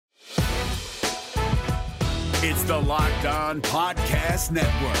It's the Locked On Podcast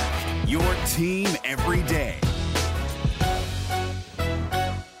Network, your team every day.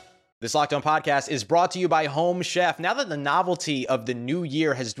 This Locked On Podcast is brought to you by Home Chef. Now that the novelty of the new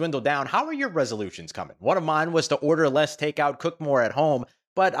year has dwindled down, how are your resolutions coming? One of mine was to order less takeout, cook more at home,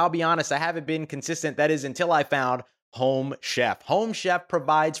 but I'll be honest, I haven't been consistent. That is until I found Home Chef. Home Chef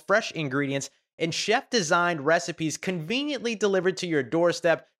provides fresh ingredients and chef-designed recipes conveniently delivered to your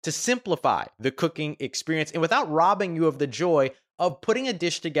doorstep to simplify the cooking experience and without robbing you of the joy of putting a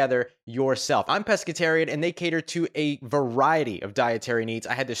dish together yourself. I'm pescatarian, and they cater to a variety of dietary needs.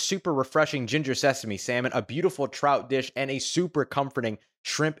 I had this super refreshing ginger sesame salmon, a beautiful trout dish, and a super comforting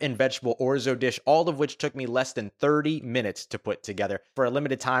shrimp and vegetable orzo dish, all of which took me less than 30 minutes to put together. For a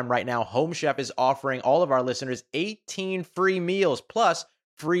limited time right now, Home Chef is offering all of our listeners 18 free meals, plus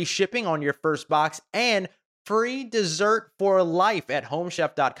free shipping on your first box and free dessert for life at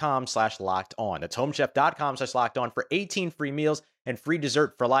homechef.com/lockedon. That's homechef.com/lockedon for 18 free meals and free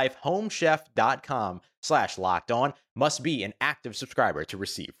dessert for life. Homechef.com/lockedon. Must be an active subscriber to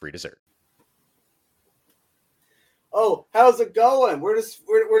receive free dessert. Oh, how's it going? We're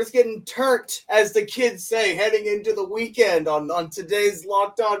just getting turnt, as the kids say, heading into the weekend on today's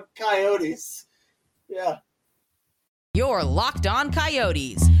Locked On Coyotes. Yeah. Your Locked On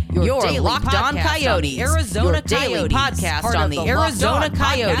Coyotes. Your daily Locked On Coyotes. Arizona daily podcast on the Arizona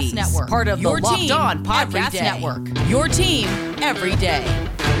Coyotes Network. Part of the Locked On Podcast Network. Your team every day.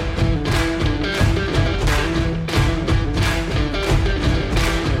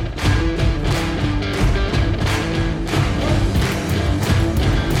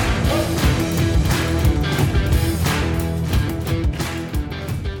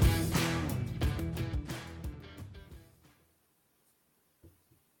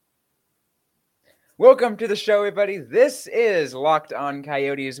 Welcome to the show, everybody. This is Locked On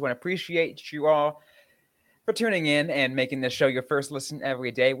Coyotes. I want to appreciate you all for tuning in and making this show your first listen every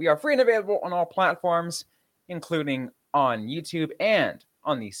day. We are free and available on all platforms, including on YouTube and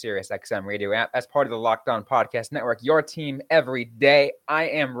on the SiriusXM radio app as part of the Locked On Podcast Network, your team every day. I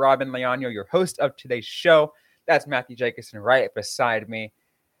am Robin Leonio, your host of today's show. That's Matthew Jacobson right beside me.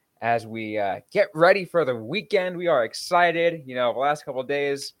 As we get ready for the weekend, we are excited. You know, the last couple of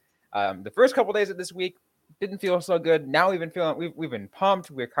days, the first couple of days of this week didn't feel so good. Now we've been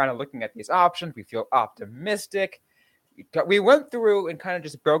pumped. We're kind of looking at these options. We feel optimistic. We went through and kind of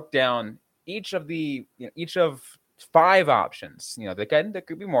just broke down each of 5 options. You know, there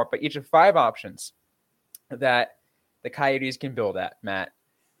could be more, but each of 5 options that the Coyotes can build at, Matt.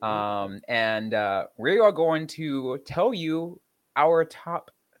 And we are going to tell you our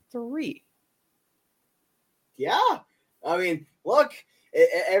top 3. Yeah. I mean, look.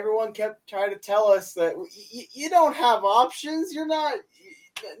 Everyone kept trying to tell us that you don't have options. You're not.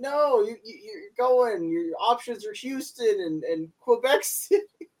 No, you're going. Your options are Houston and Quebec City.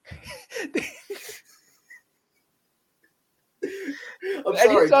 I'm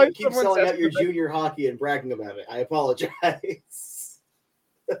sorry. Keep selling out your junior hockey and bragging about it. I apologize.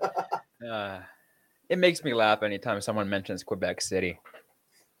 It makes me laugh anytime someone mentions Quebec City.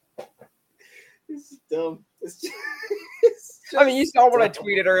 This is dumb. I mean, you saw what I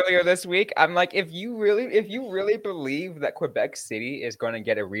tweeted earlier this week. I'm like, if you really believe that Quebec City is going to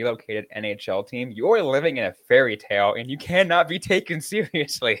get a relocated NHL team, you're living in a fairy tale, and you cannot be taken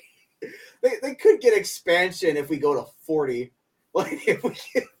seriously. They could get expansion if we go to 40. Like if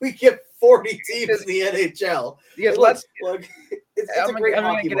we get 40 teams in the NHL. Because it's a great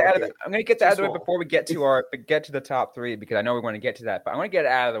hockey market. I'm going to get that out of the way before we get to the top 3, because I know we want to get to that, but I want to get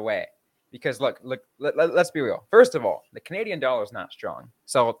it out of the way. Because look, let's be real. First of all, the Canadian dollar is not strong,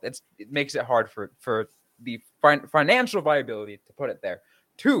 so it makes it hard for the financial viability to put it there.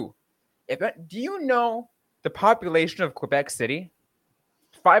 2, do you know the population of Quebec City?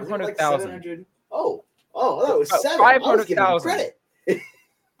 500,000. Like oh, that was 7. 500,000.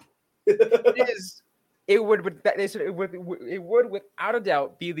 It would without a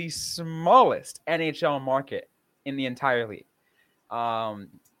doubt be the smallest NHL market in the entire league.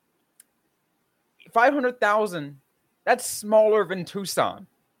 500,000, that's smaller than Tucson.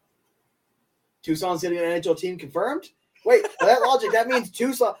 Tucson's getting an NHL team confirmed? Wait, by that logic, that means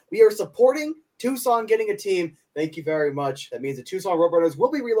Tucson. We are supporting Tucson getting a team. Thank you very much. That means the Tucson Roadrunners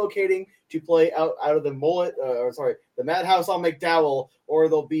will be relocating to play out of the the Madhouse on McDowell, or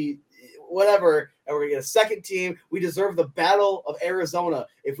they'll be whatever, and we're gonna get a second team. We deserve the Battle of Arizona.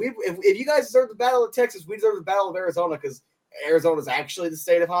 If you guys deserve the Battle of Texas, we deserve the Battle of Arizona, because Arizona's actually the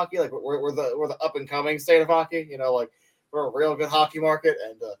state of hockey. Like we're the up and coming state of hockey. You know, like we're a real good hockey market.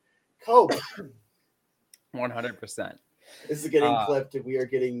 And Cope, 100%. This is getting clipped, and we are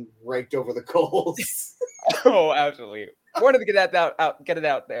getting raked over the coals. Oh, absolutely. Wanted to get it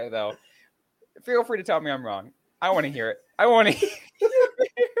out there, though. Feel free to tell me I'm wrong. I want to hear it. I want to hear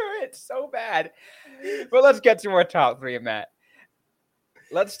it so bad. But let's get to our top three, Matt.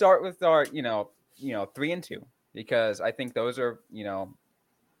 Let's start with our, 3 and 2, because I think those are,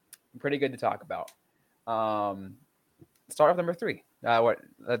 pretty good to talk about. Start with number 3.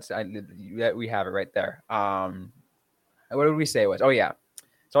 We have it right there. What did we say it was? Oh yeah.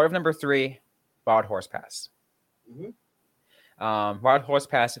 Start with number 3, Wild Horse Pass. Mm-hmm. Wild Horse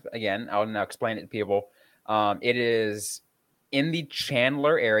Pass, again, I'll now explain it to people. It is in the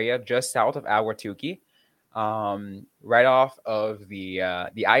Chandler area, just south of Ahwatukee, right off of the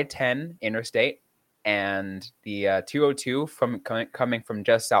I-10 interstate and the 202 coming from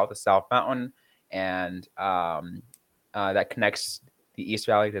just south of South Mountain, and that connects the East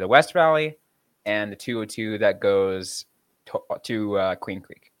Valley to the West Valley, and the 202 that goes to Queen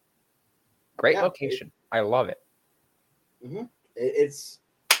Creek. Great location. I love it. Mm-hmm.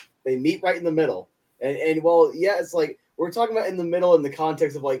 They meet right in the middle, and well, yeah, it's like we're talking about in the middle in the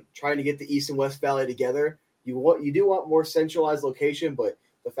context of like trying to get the East and West Valley together. You do want more centralized location, but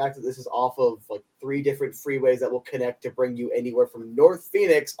the fact that this is off of like 3 different freeways that will connect to bring you anywhere from North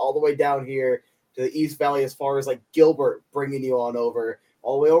Phoenix all the way down here to the East Valley, as far as like Gilbert, bringing you on over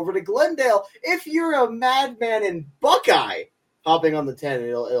all the way over to Glendale. If you're a madman in Buckeye, hopping on the 10,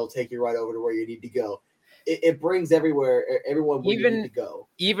 it'll take you right over to where you need to go. It brings everyone where you need to go.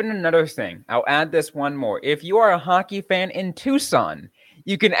 Even another thing, I'll add this one more. If you are a hockey fan in Tucson,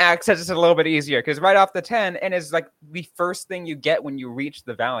 you can access this a little bit easier, because right off the 10, and it's like the first thing you get when you reach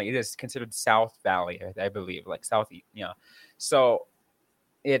the valley. It is considered South Valley, I believe, like southeast. Yeah, so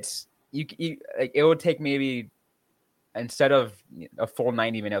it's it would take maybe, instead of a full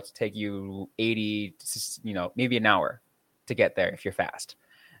 90 minutes, take you 80, maybe an hour to get there if you're fast.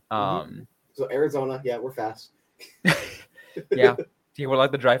 So Arizona, yeah, we're fast. Yeah, people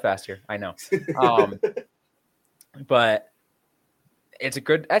like to drive faster. I know, but that's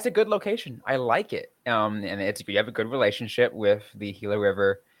a good location. I like it. And you have a good relationship with the Gila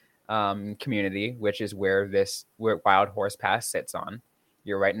River community, which is where Wild Horse Pass sits on.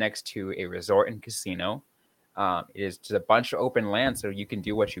 You're right next to a resort and casino. It is just a bunch of open land, so you can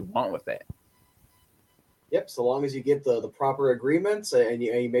do what you want with it. Yep, so long as you get the proper agreements and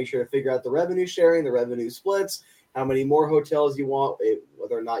you make sure to figure out the revenue sharing, the revenue splits, how many more hotels you want,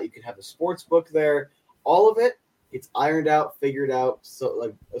 whether or not you can have a sports book there, all of it, it's ironed out, figured out. So,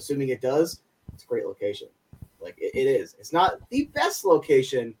 like, assuming it does, it's a great location. Like, it is. It's not the best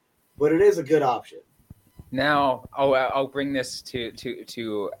location, but it is a good option. Now, I'll bring this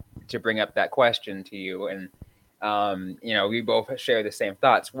to bring up that question to you, and we both share the same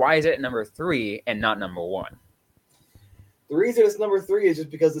thoughts. Why is it number 3 and not number 1? The reason it's number 3 is just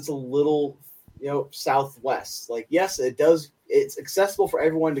because it's a little, southwest. Like, yes, it's accessible for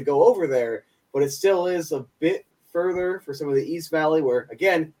everyone to go over there, but it still is a bit further for some of the East Valley, where,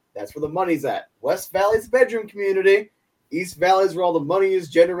 again, that's where the money's at. West Valley's the bedroom community. East Valley is where all the money is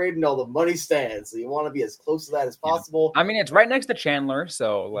generated and all the money stands. So you want to be as close to that as possible. I mean, it's right next to Chandler,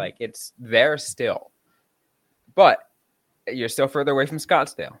 so, like, it's there still. But you're still further away from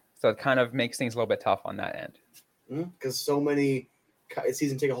Scottsdale, so it kind of makes things a little bit tough on that end. Because so many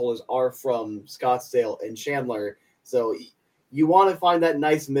season ticket holders are from Scottsdale and Chandler, so you want to find that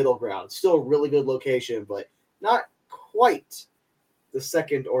nice middle ground. Still a really good location, but not quite the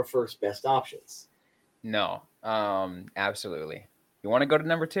second or first best options. No, absolutely. You want to go to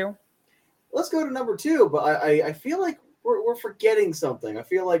number 2? Let's go to number 2, but I feel like we're forgetting something. I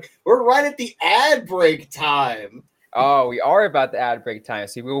feel like we're right at the ad break time. Oh, we are about the ad break time.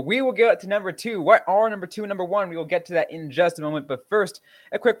 See, we will get to number 2. What are number 2 and number 1? We will get to that in just a moment. But first,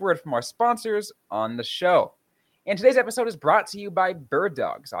 a quick word from our sponsors on the show. And today's episode is brought to you by Bird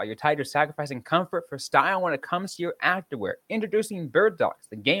Dogs. All your tiger sacrificing comfort for style when it comes to your activewear. Introducing Bird Dogs,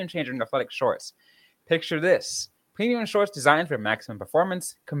 the game changer in athletic shorts. Picture this. Premium shorts designed for maximum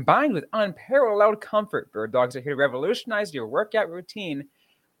performance, combined with unparalleled comfort. Bird Dogs are here to revolutionize your workout routine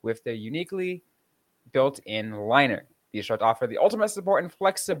with their uniquely built-in liner. These shorts offer the ultimate support and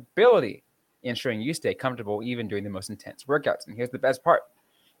flexibility, ensuring you stay comfortable even during the most intense workouts. And here's the best part.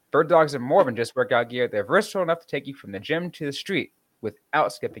 Bird Dogs are more than just workout gear. They're versatile enough to take you from the gym to the street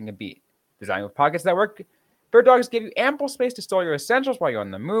without skipping a beat. Designed with pockets that work, Bird Dogs give you ample space to store your essentials while you're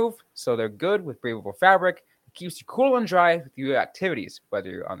on the move, so they're good with breathable fabric. It keeps you cool and dry with your activities, whether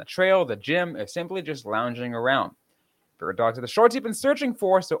you're on the trail, the gym, or simply just lounging around. Bird Dogs are the shorts you've been searching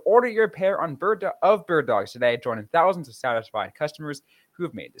for, so order your pair on Bird Dogs today, joining thousands of satisfied customers who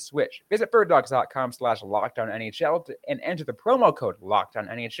have made the switch. Visit birddogs.com/LockedOnNHL and enter the promo code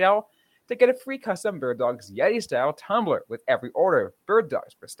LockedOnNHL to get a free custom Bird Dogs Yeti-style tumbler with every order. Bird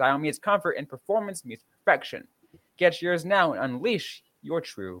Dogs, where style meets comfort and performance meets perfection. Get yours now and unleash your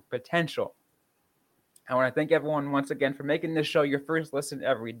true potential. I want to thank everyone once again for making this show your first listen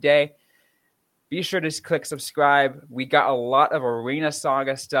every day. Be sure to click subscribe. We got a lot of Arena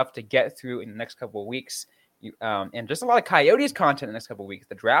Saga stuff to get through in the next couple of weeks. And just a lot of Coyotes content in the next couple of weeks.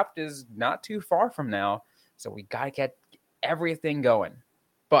 The draft is not too far from now, so we got to get everything going.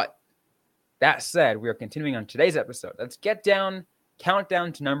 But that said, we are continuing on today's episode. Let's count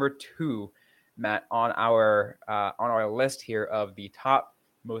down to number 2, Matt, on our list here of the top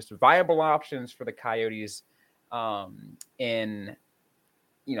most viable options for the Coyotes for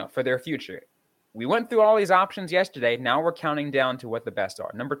their future. We went through all these options yesterday. Now we're counting down to what the best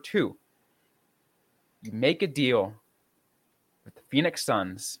are. Number 2, you make a deal with the Phoenix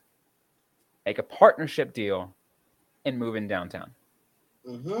Suns, make a partnership deal, and move in downtown.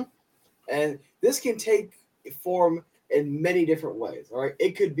 Mm-hmm. And this can take form in many different ways. All right,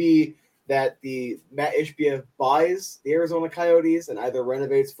 it could be that the Matt Ishbia buys the Arizona Coyotes and either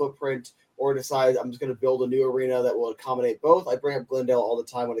renovates footprint or decides I'm just going to build a new arena that will accommodate both. I bring up Glendale all the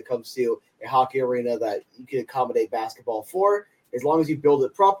time when it comes to a hockey arena that you can accommodate basketball for. As long as you build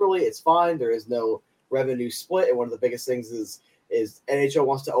it properly, it's fine. There is no revenue split. And one of the biggest things is NHL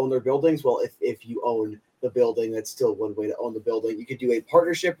wants to own their buildings. Well, if you own the building, that's still one way to own the building. You could do a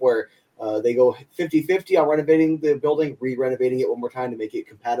partnership where they go 50-50 on renovating the building, re-renovating it one more time to make it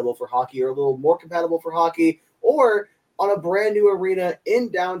compatible for hockey or a little more compatible for hockey, or on a brand new arena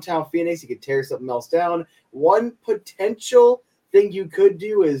in downtown Phoenix, you could tear something else down. One potential thing you could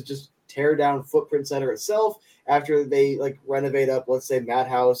do is just tear down Footprint Center itself after they renovate up, let's say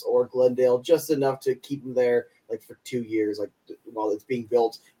Madhouse or Glendale, just enough to keep them there for 2 years, while it's being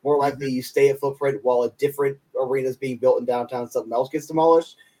built. More likely you stay at Footprint while a different arena is being built in downtown, something else gets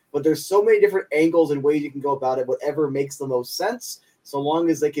demolished. But there's so many different angles and ways you can go about it, whatever makes the most sense, so long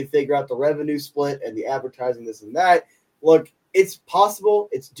as they can figure out the revenue split and the advertising, this and that. Look, it's possible.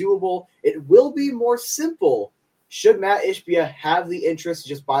 It's doable. It will be more simple should Matt Ishbia have the interest to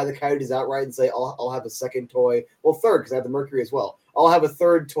just buy the Coyotes outright and say, I'll have a second toy. Well, third, because I have the Mercury as well. I'll have a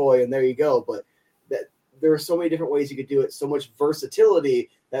third toy, and there you go. But there are so many different ways you could do it, so much versatility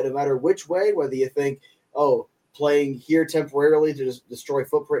that no matter which way, whether you think, playing here temporarily to just destroy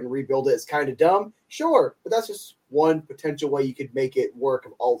Footprint and rebuild it is kind of dumb, sure. But that's just one potential way you could make it work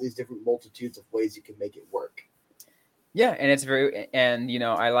of all these different multitudes of ways you can make it work. Yeah, and it's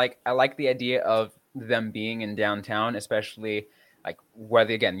I like the idea of them being in downtown, especially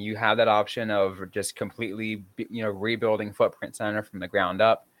whether again you have that option of just completely rebuilding Footprint Center from the ground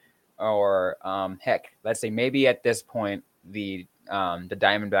up, or heck, let's say maybe at this point the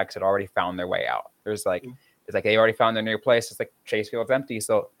Diamondbacks had already found their way out. There's they already found their new place. It's Chase Field's empty,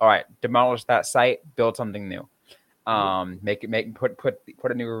 so all right, demolish that site, build something new.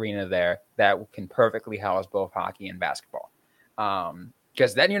 Put a new arena there that can perfectly house both hockey and basketball.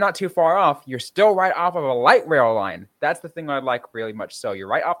 Because then you're not too far off. You're still right off of a light rail line. That's the thing I like really much. So you're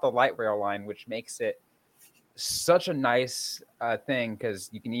right off the light rail line, which makes it such a nice thing, because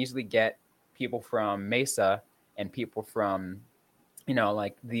you can easily get people from Mesa and people from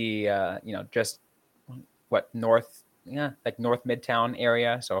just north Midtown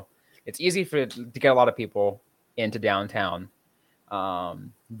area. So it's easy to get a lot of people into downtown,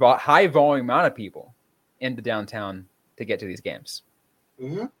 but high volume amount of people into downtown to get to these games.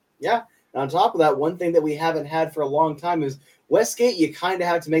 Mm-hmm. Yeah. And on top of that, one thing that we haven't had for a long time is Westgate. You kind of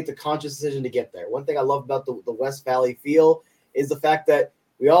have to make the conscious decision to get there. One thing I love about the West Valley feel is the fact that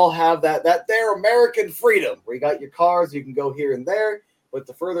we all have that their American freedom, where you got your cars, you can go here and there. But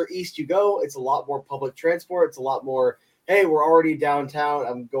the further east you go, it's a lot more public transport. It's a lot more, hey, we're already downtown.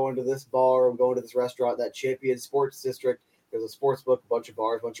 I'm going to this bar. I'm going to this restaurant, that Champion Sports District. There's a sports book, a bunch of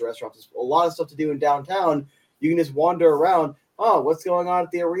bars, a bunch of restaurants. There's a lot of stuff to do in downtown. You can just wander around. Oh, what's going on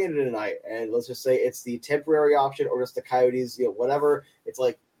at the arena tonight? And let's just say it's the temporary option or just the Coyotes, whatever. It's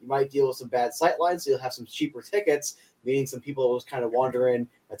you might deal with some bad sight lines, so you'll have some cheaper tickets, meaning some people will just kind of wander in.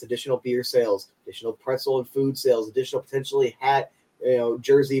 That's additional beer sales, additional pretzel and food sales, additional potentially hat,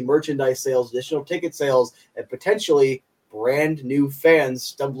 jersey merchandise sales, additional ticket sales, and potentially brand new fans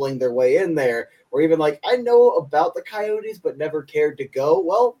stumbling their way in there. Or even I know about the Coyotes but never cared to go.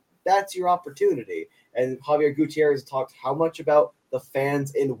 Well, that's your opportunity. And Javier Gutierrez talked how much about the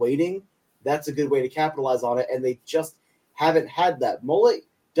fans in waiting. That's a good way to capitalize on it, and they just haven't had that. Mullet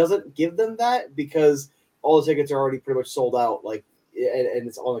doesn't give them that because all the tickets are already pretty much sold out. And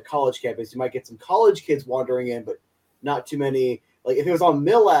it's on a college campus. You might get some college kids wandering in, but not too many. If it was on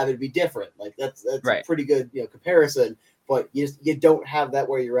Mill Ave, it'd be different. That's right. A pretty good comparison. but you don't have that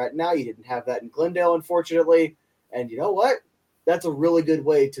where you're at now. You didn't have that in Glendale, unfortunately. And you know what? That's a really good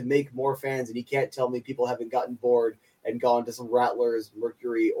way to make more fans. And you can't tell me people haven't gotten bored and gone to some Rattlers,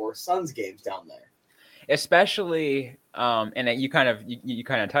 Mercury, or Suns games down there. Especially, and you kind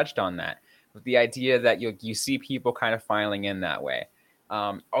of touched on that, with the idea that you see people kind of filing in that way.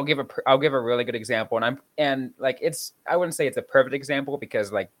 I'll give a really good example, I wouldn't say it's a perfect example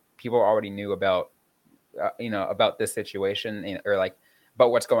because like people already knew about about this situation or like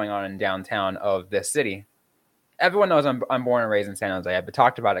about what's going on in downtown of this city. Everyone knows I'm born and raised in San Jose. I've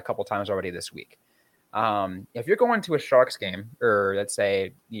talked about it a couple times already this week. If you're going to a Sharks game, or let's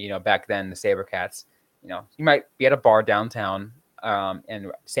say back then the SaberCats, you might be at a bar downtown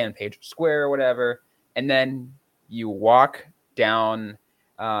in San Pedro Square or whatever, and then you walk down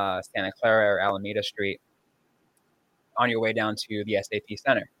Santa Clara or Alameda Street on your way down to the SAP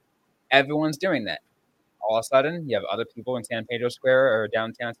Center. Everyone's doing that. All of a sudden, you have other people in San Pedro Square or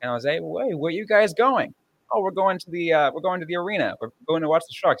downtown San Jose. Wait, where are you guys going? Oh, we're going to the arena. We're going to watch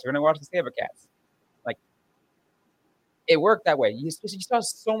the Sharks. We're going to watch the SaberCats. Like, it worked that way. You saw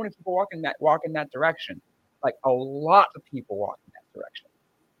so many people walk in that direction. Like, a lot of people walk in that direction.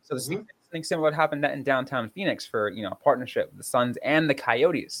 So something similar happened in downtown Phoenix for a partnership with the Suns and the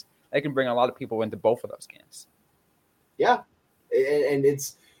Coyotes. They can bring a lot of people into both of those games. Yeah, and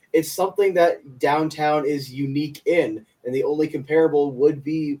it's something that downtown is unique in, and the only comparable would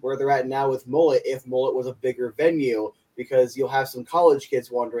be where they're at now with Mullet, if Mullet was a bigger venue, because you'll have some college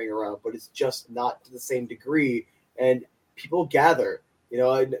kids wandering around, but it's just not to the same degree, and people gather.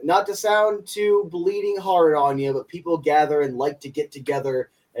 Not to sound too bleeding hard on you, but people gather and like to get together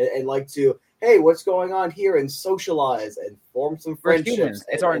and like to, hey, what's going on here, and socialize and form some friendships.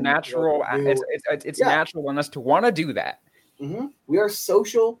 It's our natural. It's natural in us to want to do that. Mm-hmm. We are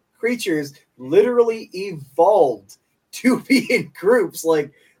social creatures, literally evolved to be in groups.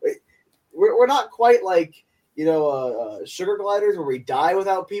 Like we're not quite like sugar gliders where we die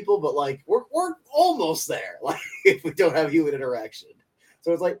without people, but like we're almost there. Like if we don't have human interaction,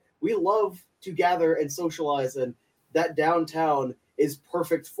 so it's like we love to gather and socialize, and that downtown is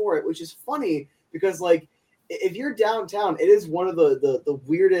perfect for it. Which is funny because like if you're downtown, it is one of the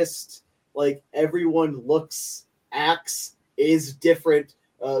weirdest. Like everyone looks, acts, is different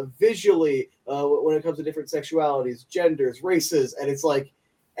visually when it comes to different sexualities, genders, races, and it's like,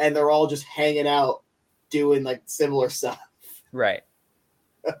 and they're all just hanging out doing like similar stuff. Right.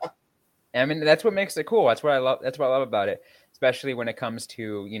 I mean, that's what makes it cool. That's what I love about it, especially when it comes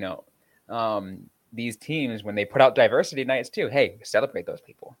to these teams when they put out diversity nights too. Hey, celebrate those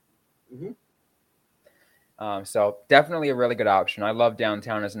people. Mm-hmm. So definitely a really good option. I love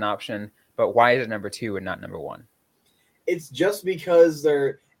downtown as an option, but why is it number 2 and not number 1? It's just because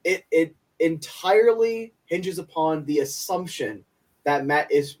it entirely hinges upon the assumption that Matt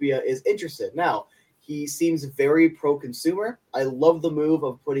Ishbia is interested. Now, he seems very pro-consumer. I love the move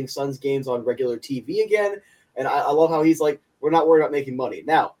of putting Suns games on regular TV again, and I love how he's like, we're not worried about making money.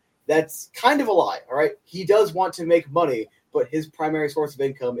 Now, that's kind of a lie, all right? He does want to make money, but his primary source of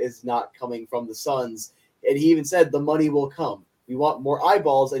income is not coming from the Suns, and he even said the money will come. We want more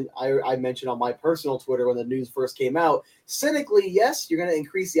eyeballs, and I mentioned on my personal Twitter when the news first came out, cynically, yes, you're going to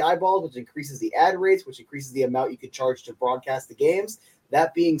increase the eyeballs, which increases the ad rates, which increases the amount you could charge to broadcast the games.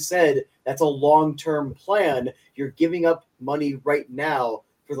 That being said, that's a long-term plan. You're giving up money right now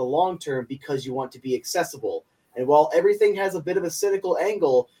for the long term because you want to be accessible. And while everything has a bit of a cynical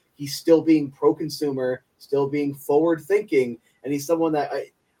angle, he's still being pro-consumer, still being forward-thinking, and he's someone that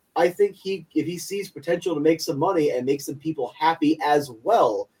I think if he sees potential to make some money and make some people happy as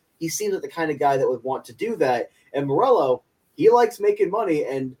well, he seems like the kind of guy that would want to do that. And Morello, he likes making money,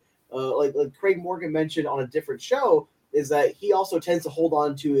 and like Craig Morgan mentioned on a different show, is that he also tends to hold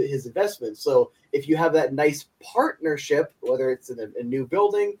on to his investments. So if you have that nice partnership, whether it's in a new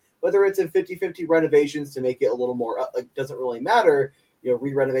building, whether it's in 50-50 renovations to make it a little more, doesn't really matter,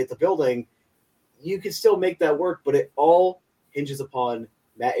 re-renovate the building, you can still make that work, but it all hinges upon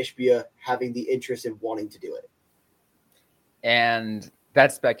Matt Ishbia having the interest in wanting to do it. And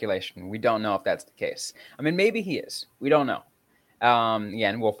that's speculation. We don't know if that's the case. I mean, maybe he is. We don't know.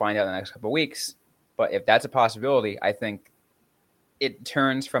 And we'll find out in the next couple of weeks. But if that's a possibility, I think it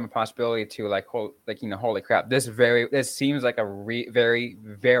turns from a possibility to holy crap, this seems like a very,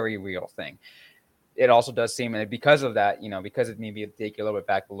 very real thing. It also does seem, and because of that, because it maybe take you a little bit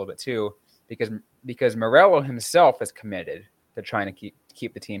back a little bit too, because Morello himself is committed to trying to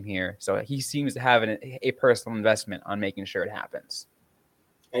keep the team here. So he seems to have a personal investment on making sure it happens.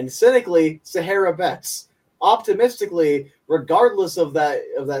 And cynically, Sahara bets. Optimistically, regardless of that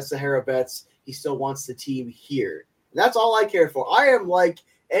Sahara bets, he still wants the team here. That's all I care for. I am like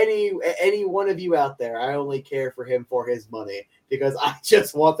any one of you out there. I only care for him for his money because I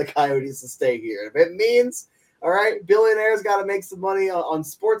just want the Coyotes to stay here. If it means, all right, billionaires got to make some money on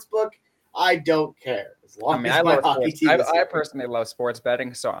sportsbook, I don't care. As long as my hockey team is here. I personally love sports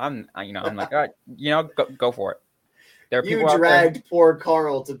betting, so I'm like, all right, go for it. There are you dragged poor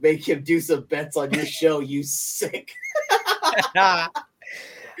Carl to make him do some bets on your show, you sick. I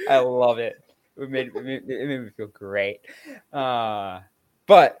love it. It made me feel great.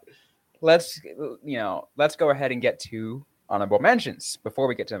 But let's go ahead and get to honorable mentions before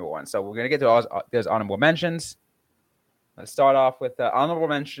we get to number one. So we're gonna get to those honorable mentions. Let's start off with honorable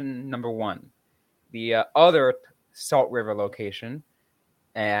mention number one, the other Salt River location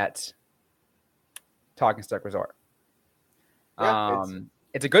at Talking Stick Resort.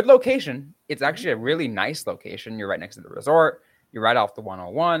 It's a good location. It's actually a really nice location. You're right next to the resort. You're right off the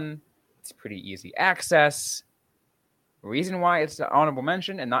 101. It's pretty easy access. Reason why it's an honorable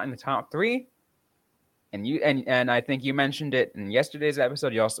mention and not in the top three, and I think you mentioned it in yesterday's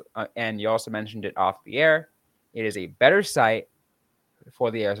episode. You also mentioned it off the air. It is a better site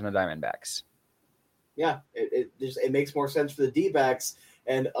for the Arizona Diamondbacks. Yeah, it makes more sense for the D-backs,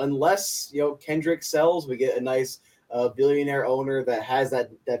 and unless Kendrick sells, we get a nice billionaire owner that has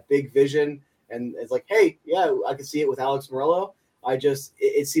that big vision, and it's like, hey, yeah, I can see it with Alex Morello.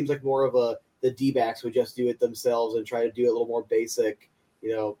 It seems like more of the D-backs would just do it themselves and try to do it a little more basic,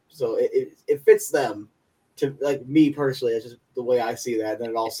 so it fits them. To like me personally, that's just the way I see that. And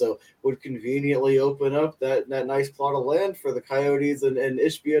it also would conveniently open up that nice plot of land for the Coyotes and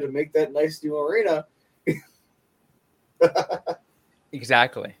Ishbia to make that nice new arena.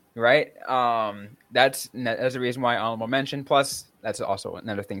 Exactly. Right. That's the reason why honorable mention. Plus, that's also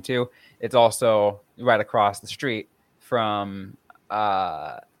another thing too. It's also right across the street from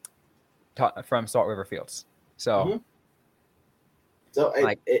Salt River Fields. So,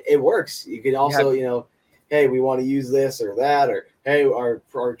 it works. You can also, hey, we want to use this or that, or hey, our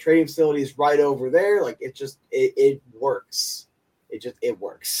training facility is right over there. Like it works. It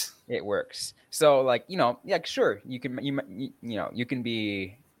works. It works. So sure, you can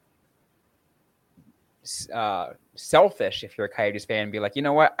be selfish if you're a Coyotes fan and be like, you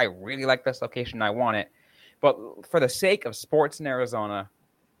know what, I really like this location, I want it, but for the sake of sports in Arizona,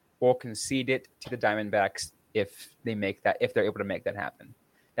 we'll concede it to the Diamondbacks if they're able to make that happen.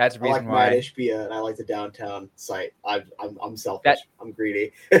 That's the reason why. I like Matt Ishbia and I like the downtown site. I'm selfish. I'm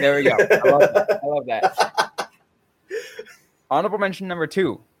greedy. There we go. I love that. Honorable mention number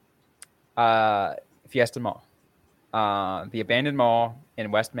 2, Fiesta Mall, the abandoned mall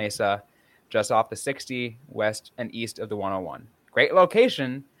in West Mesa, just off the 60 west and east of the 101. Great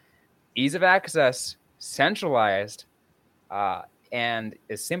location, ease of access, centralized, and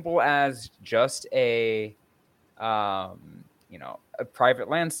as simple as just a private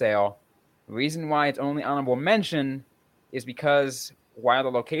land sale. The reason why it's only honorable mention is because while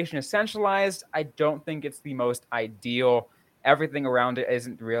the location is centralized, I don't think it's the most ideal. Everything around it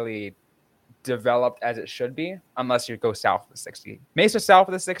isn't really developed as it should be, unless you go south of the 60. Mesa south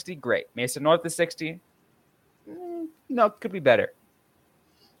of the 60, great. Mesa north of the 60, could be better.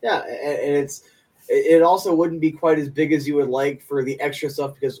 Yeah, and it also wouldn't be quite as big as you would like for the extra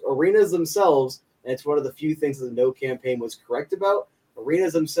stuff because arenas themselves, and it's one of the few things that the No campaign was correct about,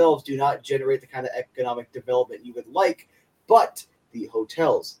 arenas themselves do not generate the kind of economic development you would like, but the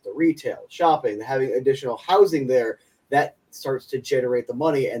hotels, the retail, shopping, having additional housing there, that starts to generate the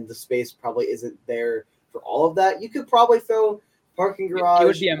money, and the space probably isn't there for all of that. You could probably throw parking garage. It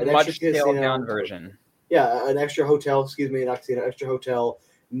would be a much scaled down version. Yeah, an extra hotel. An extra hotel.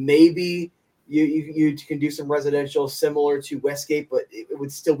 Maybe you can do some residential similar to Westgate, but it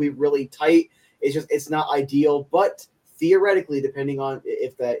would still be really tight. It's not ideal, but theoretically, depending on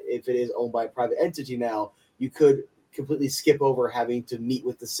if it is owned by a private entity now, you could completely skip over having to meet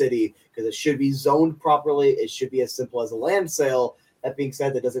with the city because it should be zoned properly. It should be as simple as a land sale. That being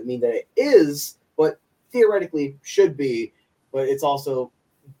said, that doesn't mean that it is, but theoretically should be, but it's also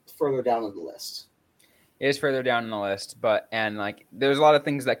further down on the list. It is further down on the list, there's a lot of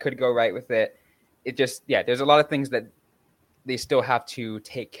things that could go right with it. There's a lot of things that they still have to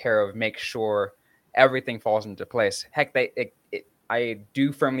take care of, make sure everything falls into place. Heck, I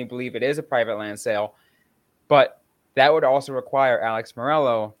do firmly believe it is a private land sale, but that would also require Alex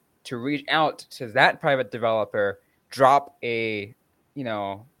Morello to reach out to that private developer, drop a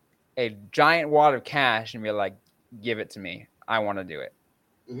giant wad of cash and be like, give it to me. I want to do it.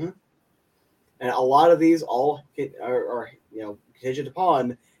 Mm-hmm. And a lot of these all are contingent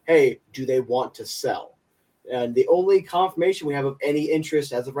upon, hey, do they want to sell? And the only confirmation we have of any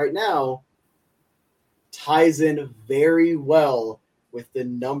interest as of right now ties in very well with the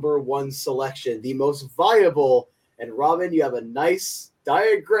number one selection, the most viable. And Robin, you have a nice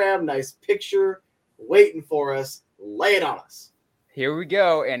diagram, nice picture waiting for us. Lay it on us. Here we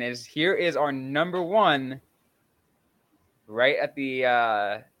go. And here is our number one, right at the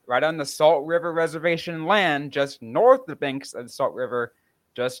right on the Salt River Reservation land, just north of the banks of the Salt River,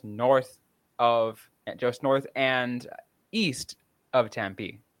 just north and east of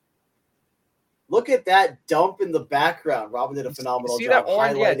Tempe. Look at that dump in the background. Robin did a phenomenal job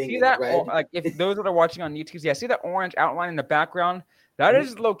highlighting see that red. Like if those that are watching on YouTube, see that orange outline in the background? That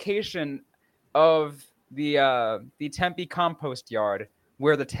is the location of the Tempe compost yard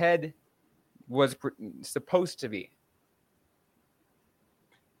where the TED was supposed to be.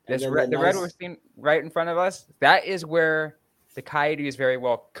 The red we're seeing right in front of us, that is where the Coyotes very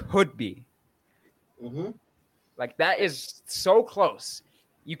well could be. Mm-hmm. Like, that is so close.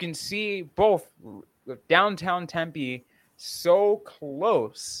 You can see both downtown Tempe so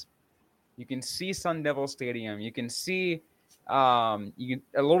close. You can see Sun Devil Stadium. You can see a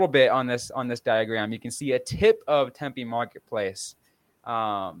little bit on this diagram. You can see a tip of Tempe Marketplace.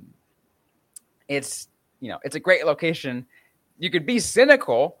 It's a great location. You could be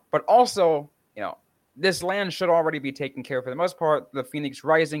cynical, but also, this land should already be taken care of for the most part. The Phoenix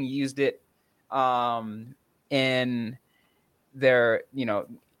Rising used it in their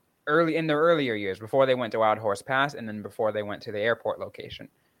earlier years before they went to Wild Horse Pass and then before they went to the airport location.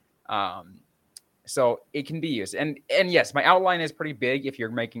 So it can be used. And yes, my outline is pretty big. If you're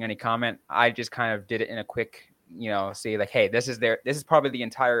making any comment, I just kind of did it in a quick, say like, hey, this is probably the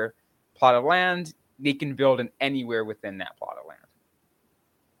entire plot of land. They can build in anywhere within that plot of land.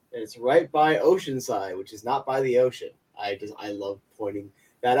 And it's right by Oceanside, which is not by the ocean. I love pointing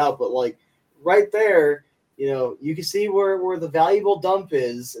that out. But like right there, you can see where the valuable dump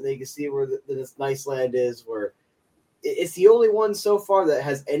is, and then you can see where this nice land is, where it's the only one so far that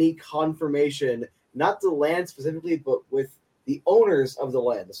has any confirmation, not the land specifically, but with the owners of the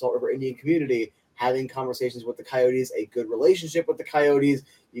land, the Salt River Indian community, having conversations with the Coyotes, a good relationship with the Coyotes.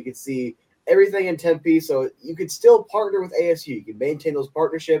 You can see everything in Tempe, so you could still partner with ASU. You can maintain those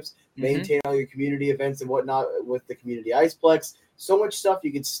partnerships, maintain all your community events and whatnot with the community Iceplex. So much stuff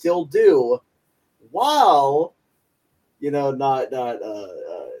you can still do while, not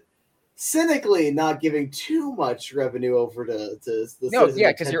cynically not giving too much revenue over to the citizens.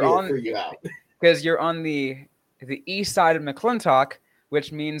 Yeah, because you're on the east side of McClintock,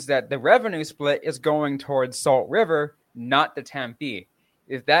 which means that the revenue split is going towards Salt River, not the Tempe.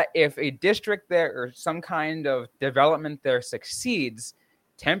 If a district there or some kind of development there succeeds,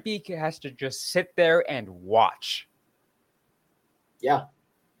 Tempe has to just sit there and watch. Yeah.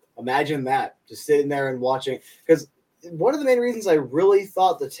 Imagine that, just sitting there and watching. Because one of the main reasons I really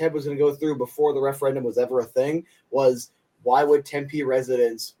thought the TED was going to go through before the referendum was ever a thing was, why would Tempe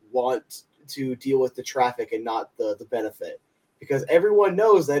residents want to deal with the traffic and not the benefit? Because everyone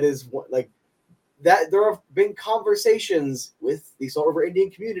knows that is that there have been conversations with the Salt River Indian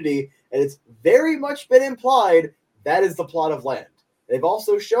community, and it's very much been implied that is the plot of land. They've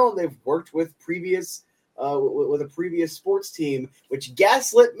also shown they've worked with with a previous sports team, which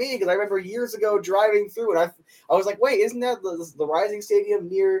gaslit me, because I remember years ago driving through and I was like, wait, isn't that the Rising Stadium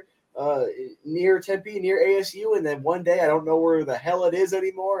near Tempe, near ASU? And then one day I don't know where the hell it is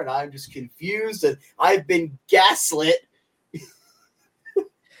anymore, and I'm just confused, and I've been gaslit.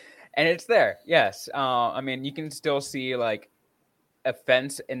 And it's there, yes. You can still see like a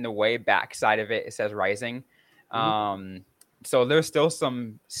fence in the way backside of it. It says Rising. So there's still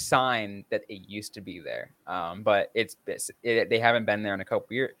some sign that it used to be there, but they haven't been there in a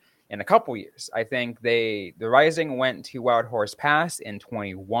couple years. I think the Rising went to Wild Horse Pass in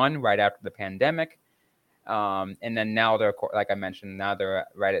 2021, right after the pandemic, and then now they're, like I mentioned, now they're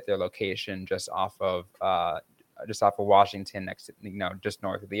right at their location just off of Washington, next to, just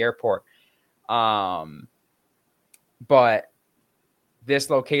north of the airport. But this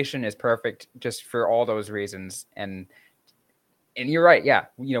location is perfect just for all those reasons. And you're right. Yeah.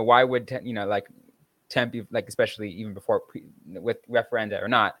 Why would, Tempe, especially even before with referenda or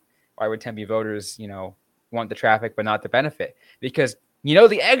not, why would Tempe voters, want the traffic, but not the benefit? Because,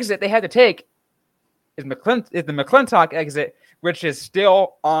 the exit they had to take is the McClintock exit, which is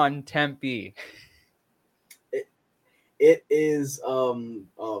still on Tempe. It is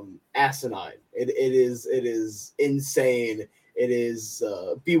asinine. It is insane. It is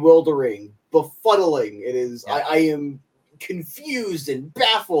bewildering, befuddling. It is. Yeah. I am confused and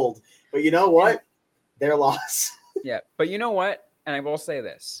baffled. But you know what? Their loss. Yeah, but you know what? And I will say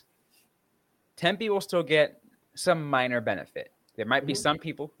this: Tempe will still get some minor benefit. There might be some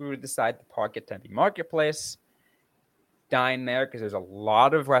people who decide to park at Tempe Marketplace, dine there because there's a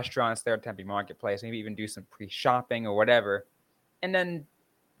lot of restaurants there at Tempe Marketplace, maybe even do some pre-shopping or whatever, and then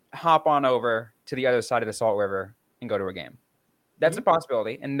hop on over to the other side of the Salt River and go to a game. That's a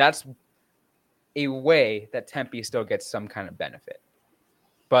possibility, and that's a way that Tempe still gets some kind of benefit,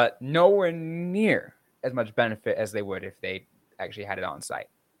 but nowhere near as much benefit as they would if they actually had it on site.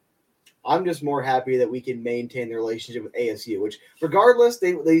 I'm just more happy that we can maintain the relationship with ASU, which regardless,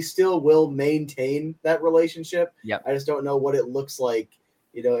 they still will maintain that relationship. Yep. I just don't know what it looks like,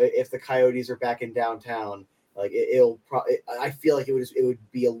 if the Coyotes are back in downtown. Like it'll probably, I feel like it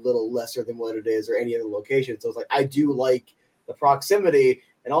would be a little lesser than what it is or any other location. So it's like, I do like the proximity,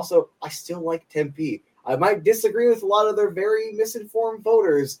 and also I still like Tempe. I might disagree with a lot of their very misinformed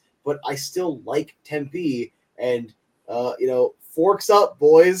voters, but I still like Tempe, and forks up,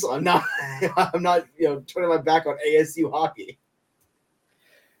 boys. I'm not turning my back on ASU hockey.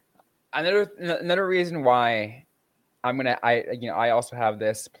 Another reason why I also have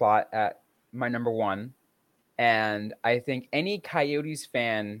this plot at my number 1. And I think any Coyotes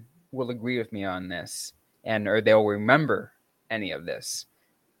fan will agree with me on this, or they'll remember any of this.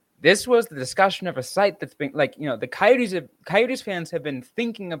 This was the discussion of a site that's been the Coyotes fans have been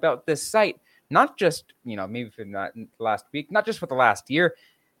thinking about this site, not just, maybe for not last week, not just for the last year.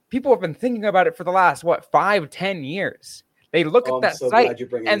 People have been thinking about it for the last, 5-10 years. They look at that site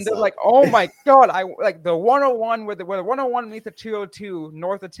and they're like, oh my God, I like the 101 where the 101 meets the 202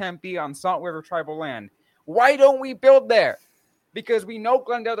 north of Tempe on Salt River tribal land. Why don't we build there? Because we know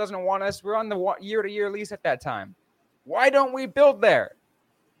Glendale doesn't want us. We're on the year-to-year lease at that time. Why don't we build there?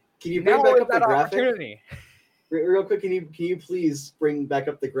 Can you bring back up the graphic? Real quick, can you please bring back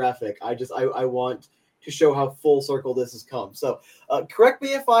up the graphic? I want to show how full circle this has come. So correct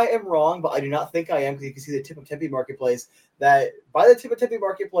me if I am wrong, but I do not think I am, because you can see the tip of Tempe Marketplace. That by the tip of Tempe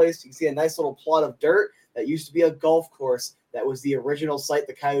Marketplace, you can see a nice little plot of dirt that used to be a golf course. That was the original site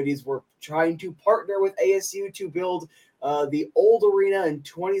the Coyotes were trying to partner with ASU to build the old arena in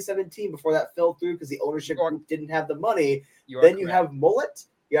 2017 before that fell through because the ownership group didn't have the money. Then you have Mullet.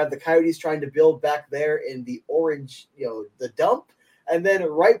 You have the Coyotes trying to build back there in the orange, the dump. And then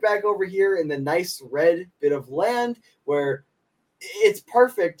right back over here in the nice red bit of land where it's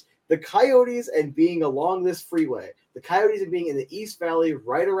perfect. The Coyotes and being along this freeway, the Coyotes and being in the East Valley,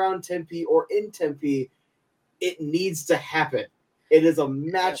 right around Tempe or in Tempe, it needs to happen. It is a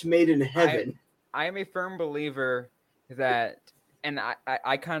match made in heaven. I am a firm believer that, and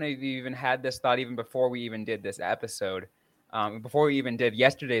I kind of even had this thought even before we even did this episode, before we even did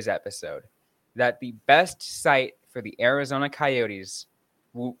yesterday's episode, that the best site for the Arizona Coyotes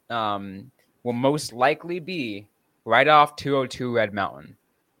will most likely be right off 202 Red Mountain.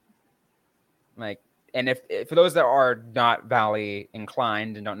 And if for those that are not Valley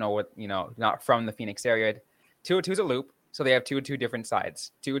inclined and don't know what, not from the Phoenix area, 202 is a loop, so they have 202 different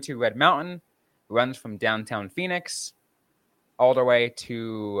sides. 202 Red Mountain runs from downtown Phoenix all the way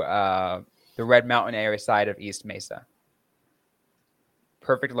to the Red Mountain area side of East Mesa.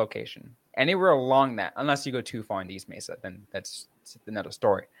 Perfect location. Anywhere along that, unless you go too far into East Mesa, then that's another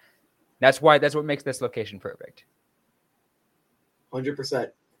story. That's what makes this location perfect. 100%.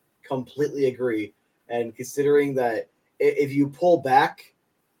 Completely agree. And considering that if you pull back,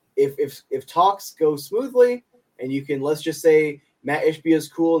 if talks go smoothly, and you can, let's just say Matt Ishbia is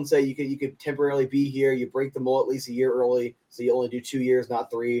cool and say you could temporarily be here, you break the mold at least a year early, so you only do 2 years,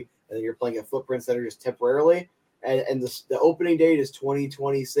 not 3, and then you're playing at Footprint Center just temporarily, and the opening date is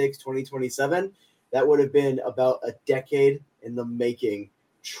 2026, 2027. That would have been about a decade in the making,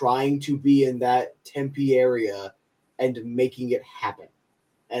 trying to be in that Tempe area and making it happen.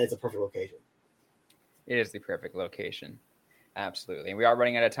 And it's a perfect location. It is the perfect location. Absolutely. And we are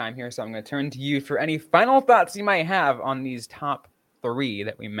running out of time here, so I'm going to turn to you for any final thoughts you might have on these top 3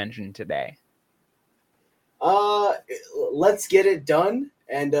 that we mentioned today. Let's get it done.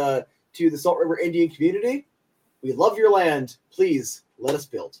 And to the Salt River Indian community, we love your land. Please let us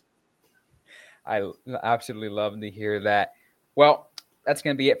build. I absolutely love to hear that. Well, that's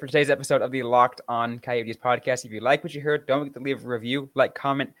going to be it for today's episode of the Locked On Coyotes podcast. If you like what you heard, don't forget to leave a review,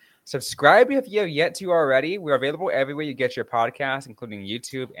 comment, subscribe if you have yet to already. We're available everywhere you get your podcast, including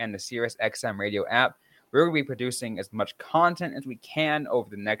YouTube and the Sirius XM radio app. We're going to be producing as much content as we can over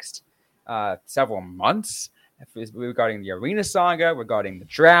the next several months regarding the Arena Saga, regarding the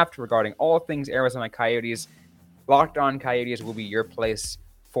draft, regarding all things Arizona Coyotes. Locked On Coyotes will be your place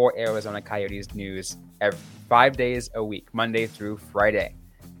for Arizona Coyotes news 5 days a week, Monday through Friday.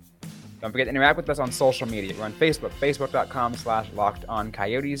 Don't forget to interact with us on social media. We're on Facebook,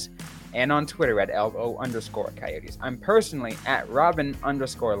 facebook.com/LockedOnCoyotes. and on Twitter at LO_Coyotes. I'm personally at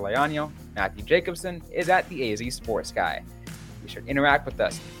Robin_Leano. Matthew Jacobson is at the AZ Sports Guy. You should interact with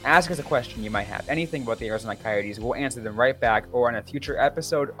us. Ask us a question you might have. Anything about the Arizona Coyotes, we'll answer them right back or on a future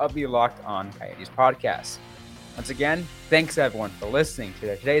episode of the Locked On Coyotes podcast. Once again, thanks everyone for listening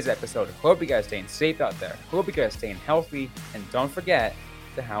to today's episode. Hope you guys staying safe out there. Hope you guys staying healthy. And don't forget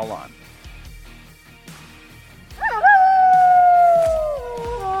to howl on.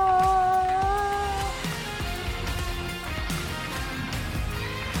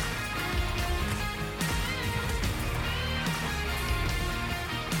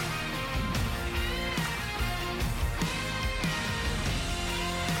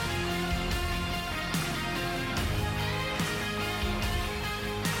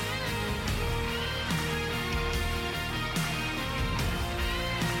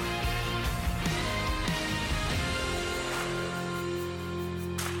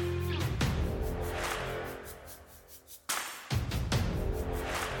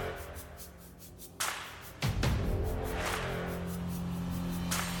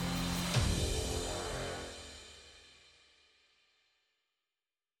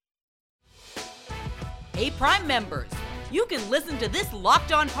 Hey, Prime members, you can listen to this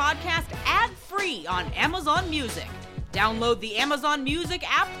Locked On podcast ad-free on Amazon Music. Download the Amazon Music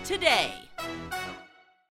app today.